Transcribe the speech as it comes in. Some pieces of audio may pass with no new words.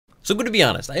So I'm going to be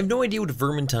honest, I have no idea what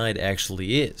Vermintide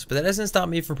actually is, but that hasn't stopped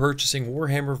me from purchasing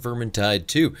Warhammer Vermintide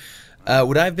 2.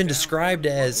 What I've been described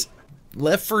as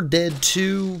Left 4 Dead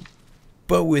 2,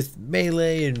 but with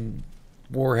melee and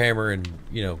Warhammer and,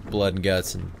 you know, blood and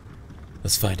guts, and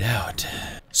let's find out.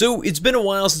 So it's been a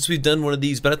while since we've done one of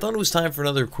these, but I thought it was time for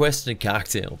another quest and a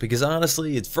cocktail, because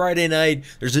honestly, it's Friday night,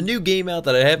 there's a new game out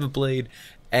that I haven't played,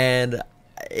 and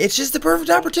it's just the perfect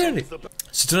opportunity.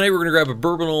 So tonight we're going to grab a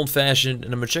bourbon old-fashioned,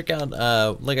 and I'm going to check out,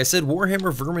 like I said,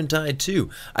 Warhammer Vermintide 2.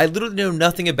 I literally know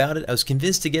nothing about it. I was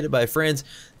convinced to get it by friends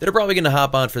that are probably going to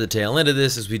hop on for the tail end of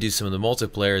this as we do some of the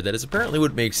multiplayer that is apparently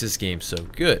what makes this game so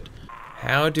good.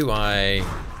 How do I...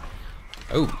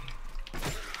 Oh.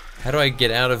 How do I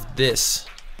get out of this?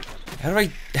 How do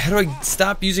I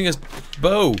stop using a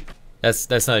bow? That's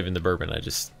not even the bourbon. I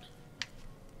just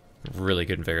really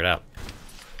couldn't figure it out.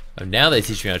 Oh, now they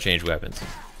teach me how to change weapons.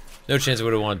 No chance I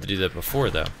would have wanted to do that before,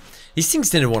 though. These things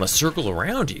tend to want to circle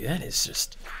around you. That is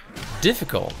just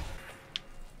difficult.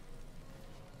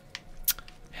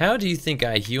 How do you think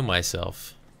I heal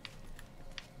myself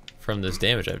from this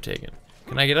damage I've taken?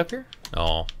 Can I get up here?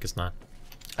 Oh, guess not.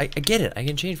 I get it. I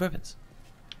can change weapons.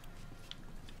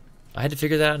 I had to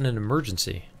figure that out in an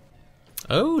emergency.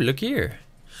 Oh, look here.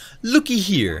 Looky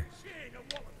here.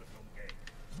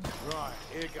 Right,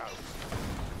 here goes.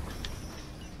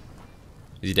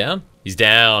 Is he down? He's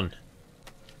down.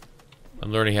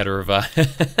 I'm learning how to revive.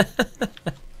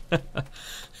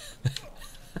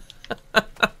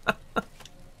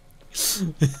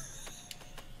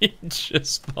 He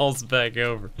just falls back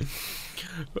over.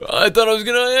 I thought I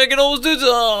could almost do it.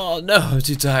 Oh, no, I'm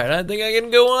too tired. I think I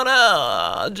can go on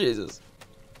out. Oh, Jesus.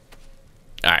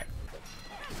 Alright.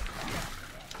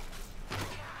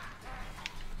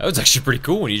 That was actually pretty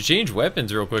cool when you change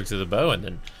weapons real quick to the bow and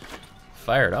then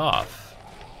fire it off.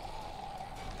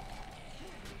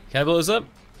 Can I blow this up?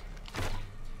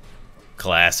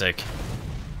 Classic.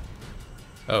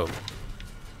 Oh.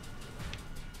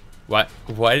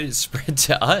 Why did it spread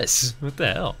to us? What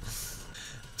the hell?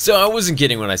 So I wasn't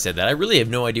kidding when I said that. I really have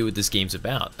no idea what this game's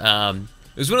about. It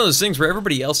was one of those things where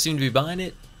everybody else seemed to be buying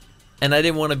it, and I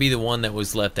didn't want to be the one that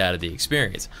was left out of the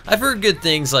experience. I've heard good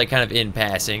things, like, kind of in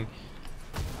passing,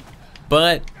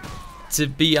 but to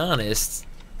be honest,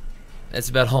 that's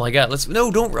about all I got.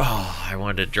 No, don't. Oh, I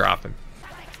wanted to drop him.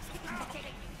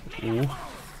 Ooh.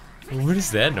 What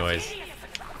is that noise?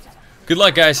 Good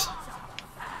luck, guys.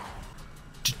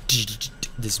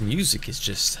 This music is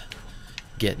just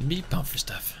getting me pumped for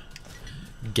stuff.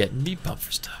 Getting me pumped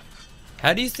for stuff.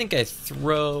 How do you think I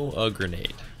throw a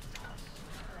grenade?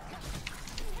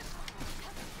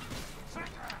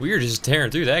 We were just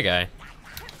tearing through that guy.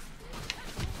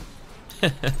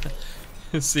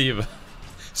 See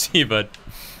you, bud.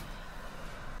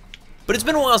 But it's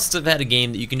been a while since I've had a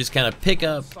game that you can just kind of pick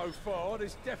up,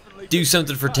 do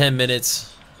something for 10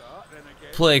 minutes,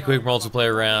 play a quick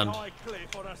multiplayer round.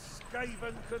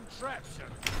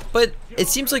 But it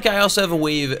seems like I also have a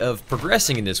way of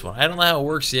progressing in this one. I don't know how it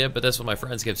works yet, but that's what my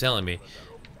friends kept telling me.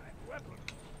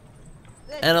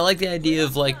 And I like the idea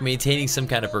of, like, maintaining some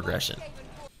kind of progression.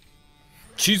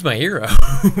 Choose my hero.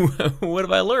 What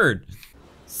have I learned?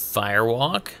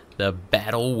 Firewalk, the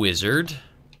Battle Wizard.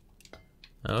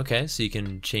 Okay, so you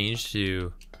can change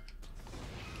to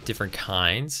different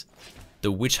kinds.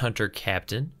 The Witch Hunter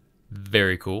Captain,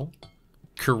 very cool.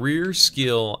 Career,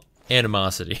 skill,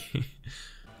 animosity.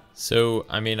 So,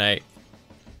 I mean, I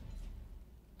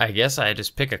guess I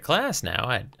just pick a class now.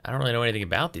 I don't really know anything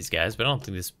about these guys, but I don't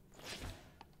think this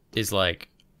is like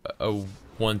a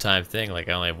one-time thing, like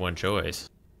I only have one choice.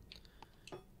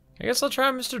 I guess I'll try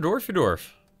Mr.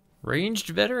 Dorfydorf. Ranged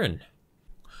veteran.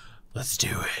 Let's do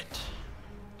it.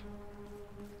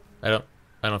 I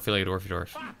don't feel like a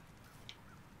Dorfydorf.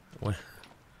 What?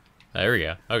 There we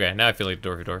go. Okay, now I feel like a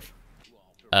Dorfydorf.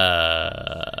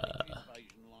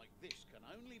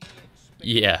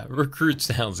 Yeah, recruit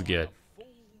sounds good.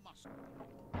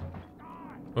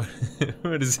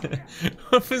 What is that?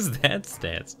 What was that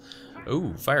stance?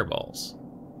 Oh, fireballs.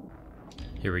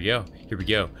 Here we go. Here we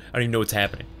go. I don't even know what's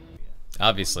happening.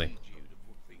 Obviously.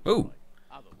 Oh.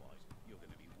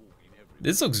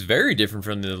 This looks very different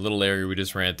from the little area we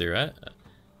just ran through.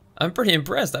 I'm pretty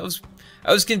impressed. I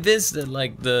was convinced that,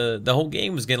 like, the whole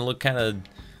game was gonna look kind of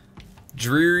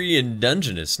dreary and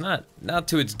dungeonous. Not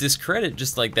to its discredit,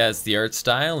 just like that's the art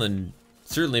style, and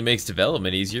certainly makes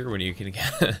development easier when you can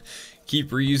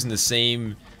keep reusing the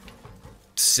same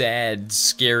sad,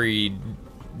 scary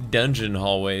dungeon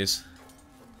hallways.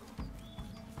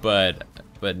 But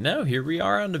no, here we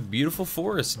are on the beautiful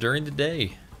forest during the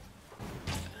day.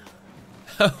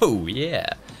 Oh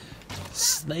yeah,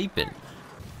 sniping.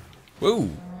 Whoa,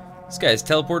 This guy's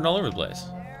teleporting all over the place.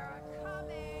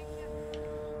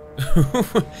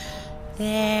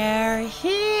 They're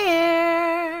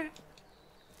here.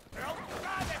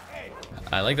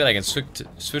 I like that I can switch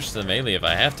to the melee if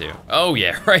I have to. Oh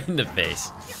yeah, right in the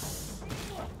face.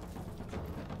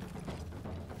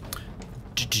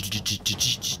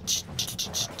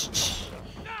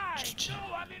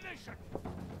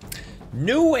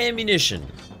 No ammunition.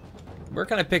 Where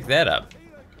can I pick that up?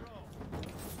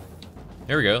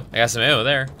 There we go. I got some ammo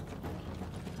there.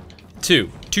 Two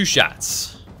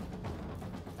shots.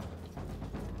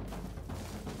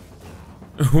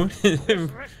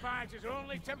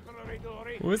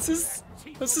 What's this?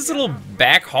 What's this little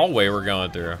back hallway we're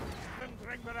going through?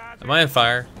 Am I on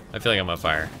fire? I feel like I'm on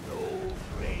fire.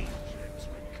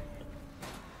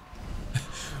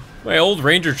 My old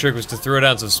ranger trick was to throw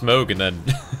down some smoke and then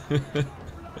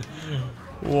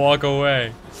walk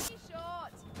away.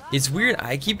 It's weird,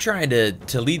 I keep trying to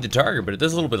lead the target, but it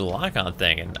does a little bit of lock-on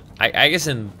thing, and I guess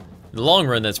in the long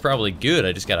run that's probably good.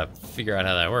 I just gotta figure out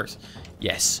how that works.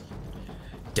 Yes.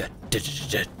 Yeah,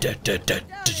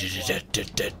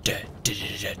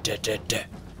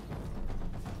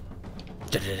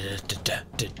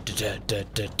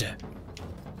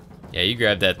 you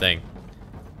grab that thing.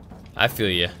 I feel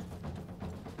you.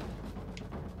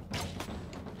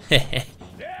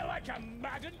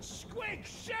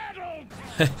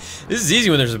 This is easy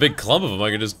when there's a big clump of them.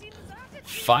 I can just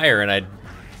fire and I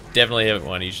definitely hit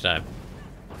one each time.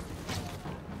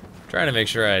 Trying to make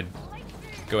sure I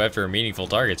go after meaningful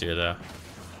targets here though.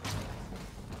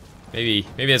 Maybe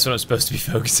that's what I'm supposed to be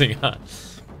focusing on.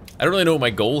 I don't really know what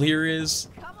my goal here is.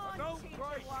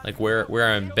 Like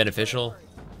where I'm beneficial.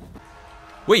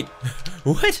 Wait,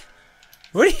 what?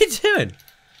 What are you doing?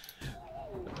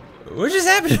 What just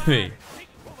happened to me?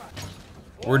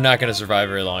 We're not gonna survive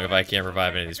very long if I can't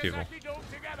revive any of these people.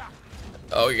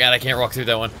 Oh god, I can't walk through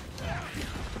that one.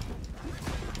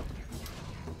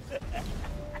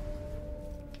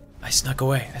 I snuck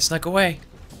away. I snuck away.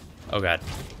 Oh god.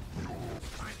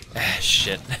 Ah,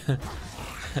 shit.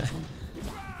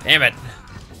 Damn it.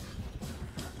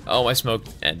 Oh, my smoke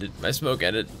ended. My smoke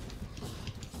ended.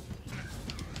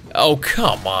 Oh,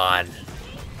 come on.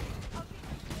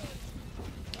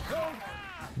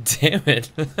 Damn it.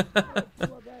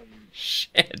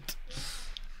 Shit.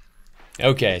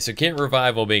 Okay, so can't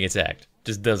revive while being attacked.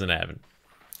 Just doesn't happen.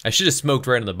 I should have smoked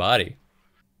right in the body.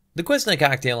 The Quest in a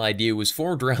Cocktail idea was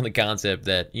formed around the concept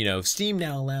that, you know, Steam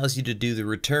now allows you to do the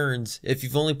returns if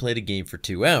you've only played a game for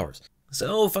 2 hours.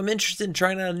 So if I'm interested in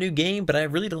trying out a new game, but I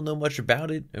really don't know much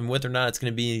about it and whether or not it's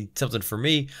going to be something for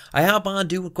me, I hop on,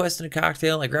 do a Quest in a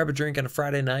Cocktail, I grab a drink on a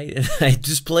Friday night, and I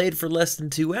just play it for less than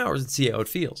 2 hours and see how it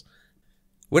feels.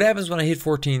 What happens when I hit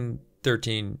 14,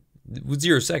 13, with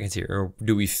 0 seconds here? Or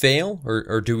do we fail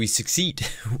or do we succeed?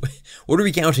 What are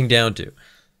we counting down to?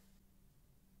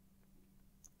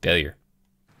 Failure.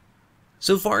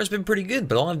 So far it's been pretty good,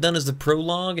 but all I've done is the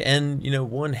prologue and, you know,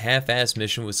 one half-assed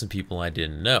mission with some people I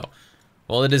didn't know.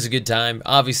 While it is a good time,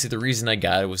 obviously the reason I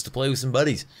got it was to play with some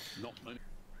buddies.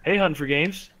 Hey, Hunt for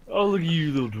Games. Oh, look at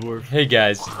you, little dwarf. Hey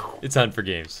guys, it's Hunt for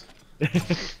Games.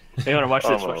 Hey, Hunter, watch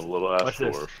this. Watch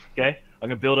this. Okay, I'm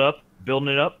gonna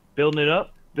building it up, blowing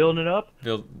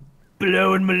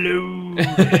my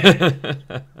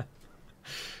load.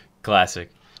 Classic.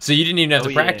 So you didn't even have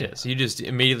to practice. You just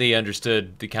immediately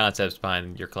understood the concepts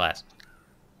behind your class.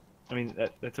 I mean,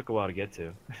 that took a while to get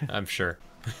to. I'm sure.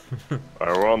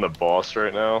 Alright, we're on the boss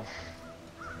right now.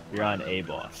 You're on a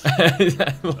boss.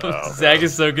 Zach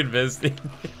is so convinced.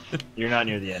 You're not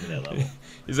near the end of that level.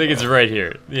 He's like, it's right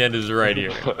here. The end is right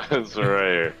here. It's right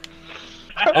here.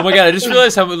 Oh my god, I just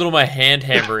realized how little my hand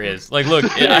hammer is. Like, look.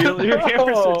 Your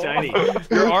hammer's so tiny.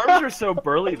 Your arms are so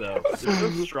burly, though. They're so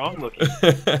strong looking.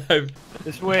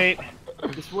 Just wait.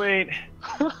 Just wait.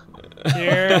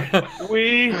 Here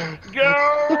we go!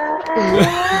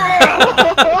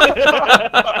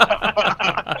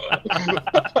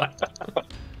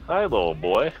 Hi, little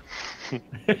boy.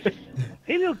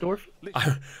 Hey, little dwarf.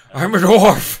 I'm a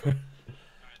dwarf.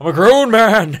 I'm a grown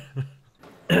man.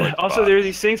 Also, there are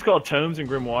these things called tomes and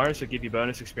grimoires that give you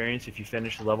bonus experience if you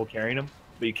finish the level carrying them,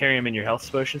 but you carry them in your health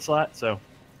potion slot, so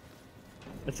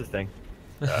that's the thing.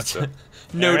 Gotcha.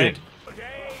 Noted.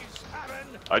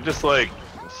 I just like,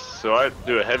 so I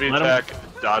do a heavy attack,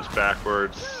 dodge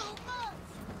backwards,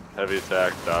 heavy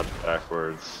attack, dodge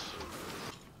backwards.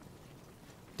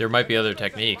 There might be other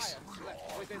techniques.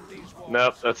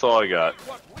 Nope, that's all I got.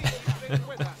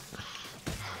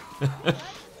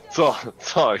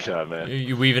 That's all I got, man.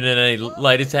 You weaving in any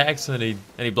light attacks? Any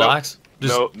blocks?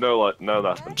 Nope. No,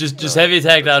 nothing. Just heavy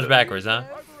attack, dodge backwards, huh?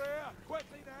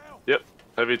 Yep.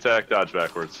 Heavy attack, dodge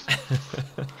backwards.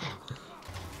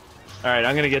 Alright,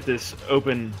 I'm gonna get this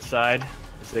open side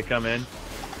as they come in.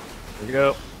 Here we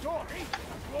go.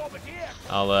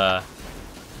 I'll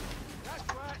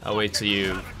wait till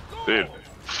you... Dude,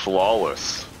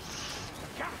 flawless.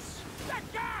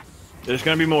 There's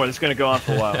gonna be more. This is gonna go on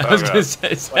for a while. I was gonna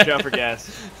say, Watch out for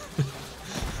gas.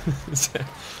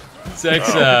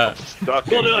 Zach's,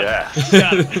 Stuck in gas.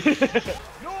 Yeah.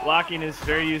 Locking is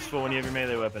very useful when you have your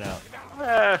melee weapon out.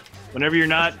 Whenever you're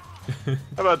not... How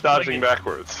about dodging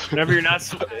backwards? Whenever you're not...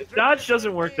 Dodge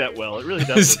doesn't work that well. It really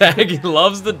doesn't. Zach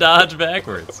loves the dodge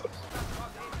backwards.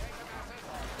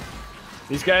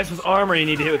 These guys with armor you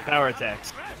need to hit with power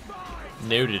attacks.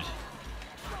 Noted.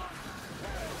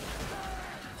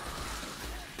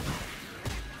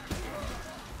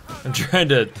 I'm trying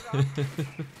to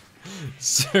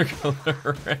circle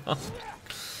around.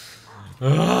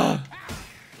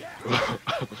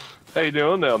 How you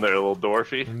doing down there, little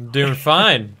dwarfy? I'm doing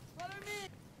fine.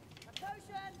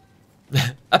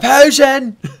 A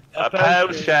potion! A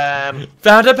potion!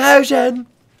 Found a potion!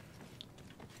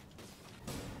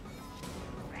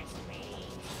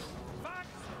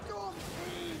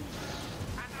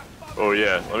 Oh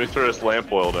yeah, let me throw this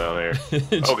lamp oil down here.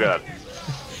 Oh god.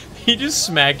 He just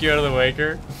smack you out of the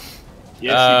waker?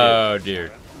 Yes, oh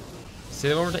dear. Say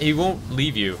that one more time. He won't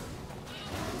leave you.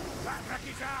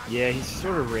 Yeah, he's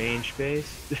sort of range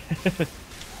based.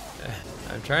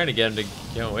 I'm trying to get him to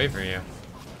get away from you.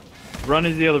 Run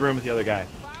into the other room with the other guy.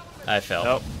 I fell.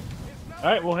 Nope.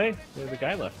 Alright, well hey, the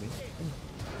guy left me.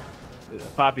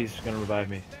 Poppy's gonna revive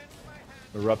me.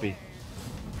 Or Ruppy.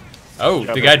 Oh,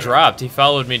 the guy dropped. He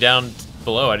followed me down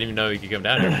below. I didn't even know he could come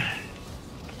down here.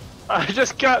 I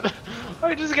just got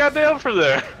down from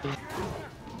there.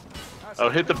 Oh,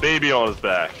 hit the baby on his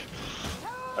back.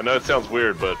 I know it sounds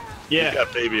weird, but yeah, he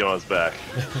got baby on his back.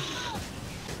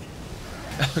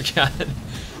 Oh god,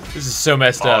 this is so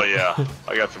messed up. Oh yeah,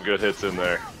 I got some good hits in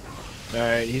there.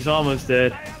 Alright, he's almost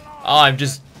dead. Oh, I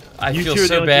feel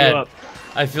so two bad. up.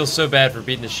 I feel so bad for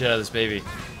beating the shit out of this baby.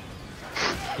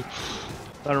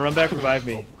 Trying to run back, revive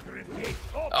me.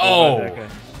 Oh! Revive that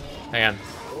guy. Hang on.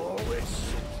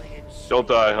 Don't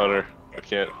die, Hunter. I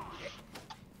can't.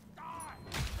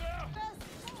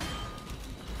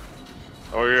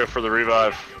 Oh, we're here for the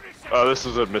revive. Oh, this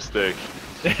is a mistake.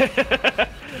 I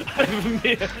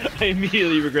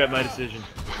immediately regret my decision.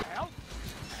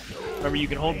 Remember, you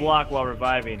can hold block while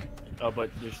reviving. Oh, but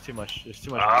there's too much. There's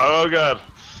too much. Oh god.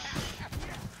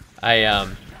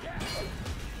 I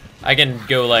can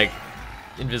go like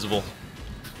invisible.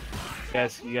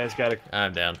 You guys gotta.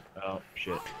 I'm down. Oh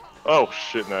shit. Oh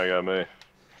shit! Now you got me.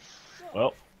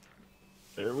 Well,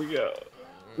 there we go.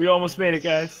 We almost made it,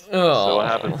 guys. Oh. So what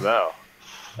happens now?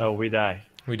 Oh, we die.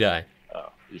 We die.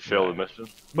 Oh, you failed the mission.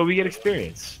 But we get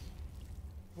experience.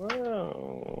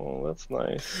 Wow, that's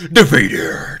nice.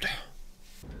 Defeated.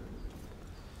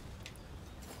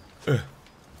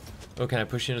 Oh, can I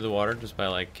push you into the water just by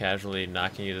like casually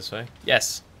knocking you this way?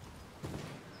 Yes.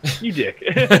 You dick.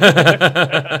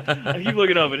 I keep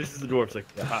looking up, and this is the dwarf's like,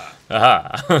 aha.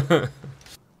 Aha.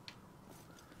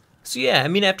 So yeah, I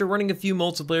mean, after running a few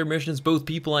multiplayer missions, both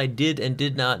people I did and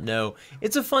did not know,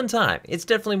 it's a fun time. It's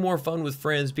definitely more fun with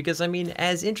friends because, I mean,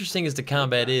 as interesting as the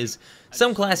combat is,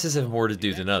 some classes have more to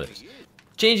do than others.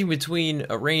 Changing between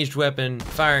a ranged weapon,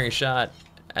 firing a shot,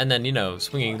 and then, you know,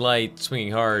 swinging light,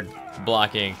 swinging hard,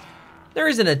 blocking. There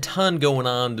isn't a ton going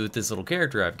on with this little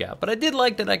character I've got, but I did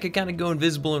like that I could kind of go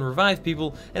invisible and revive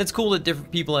people, and it's cool that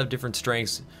different people have different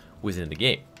strengths within the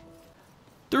game.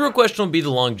 The real question will be the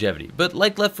longevity, but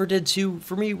like Left 4 Dead 2,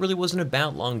 for me it really wasn't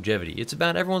about longevity. It's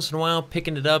about every once in a while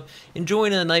picking it up,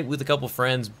 enjoying a night with a couple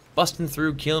friends, busting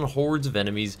through, killing hordes of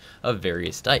enemies of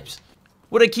various types.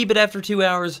 Would I keep it after 2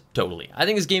 hours? Totally. I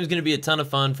think this game is going to be a ton of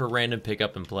fun for random pick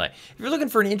up and play. If you're looking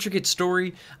for an intricate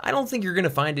story, I don't think you're going to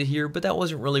find it here, but that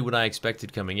wasn't really what I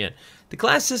expected coming in. The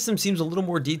class system seems a little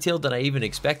more detailed than I even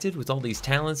expected with all these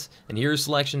talents and hero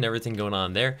selection and everything going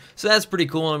on there, so that's pretty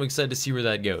cool and I'm excited to see where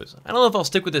that goes. I don't know if I'll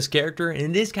stick with this character,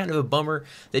 and it is kind of a bummer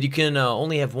that you can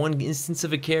only have one instance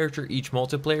of a character each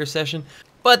multiplayer session,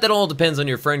 but that all depends on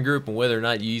your friend group and whether or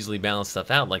not you easily balance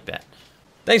stuff out like that.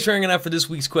 Thanks for hanging out for this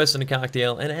week's Quest and a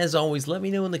Cocktail, and as always, let me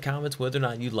know in the comments whether or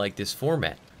not you like this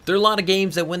format. There are a lot of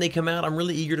games that when they come out, I'm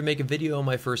really eager to make a video on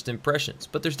my first impressions,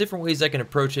 but there's different ways I can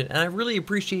approach it, and I really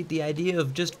appreciate the idea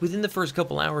of just within the first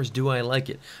couple hours, do I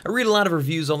like it? I read a lot of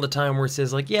reviews all the time where it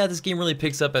says like, yeah, this game really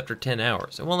picks up after 10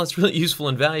 hours, and while that's really useful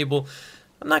and valuable,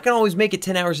 I'm not going to always make it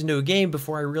 10 hours into a game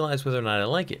before I realize whether or not I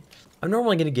like it. I'm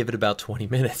normally going to give it about 20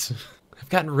 minutes. I've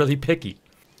gotten really picky.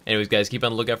 Anyways, guys, keep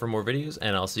on the lookout for more videos,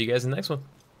 and I'll see you guys in the next one.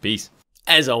 Peace.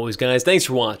 As always, guys, thanks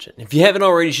for watching. If you haven't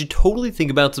already, you should totally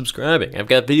think about subscribing. I've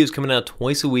got videos coming out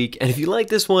twice a week, and if you like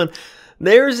this one,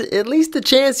 there's at least a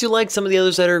chance you'll like some of the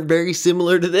others that are very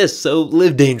similar to this, so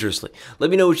live dangerously. Let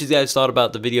me know what you guys thought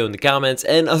about the video in the comments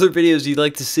and other videos you'd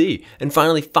like to see. And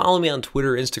finally, follow me on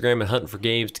Twitter, Instagram, and Huntin for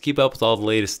Games to keep up with all the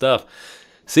latest stuff.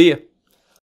 See ya.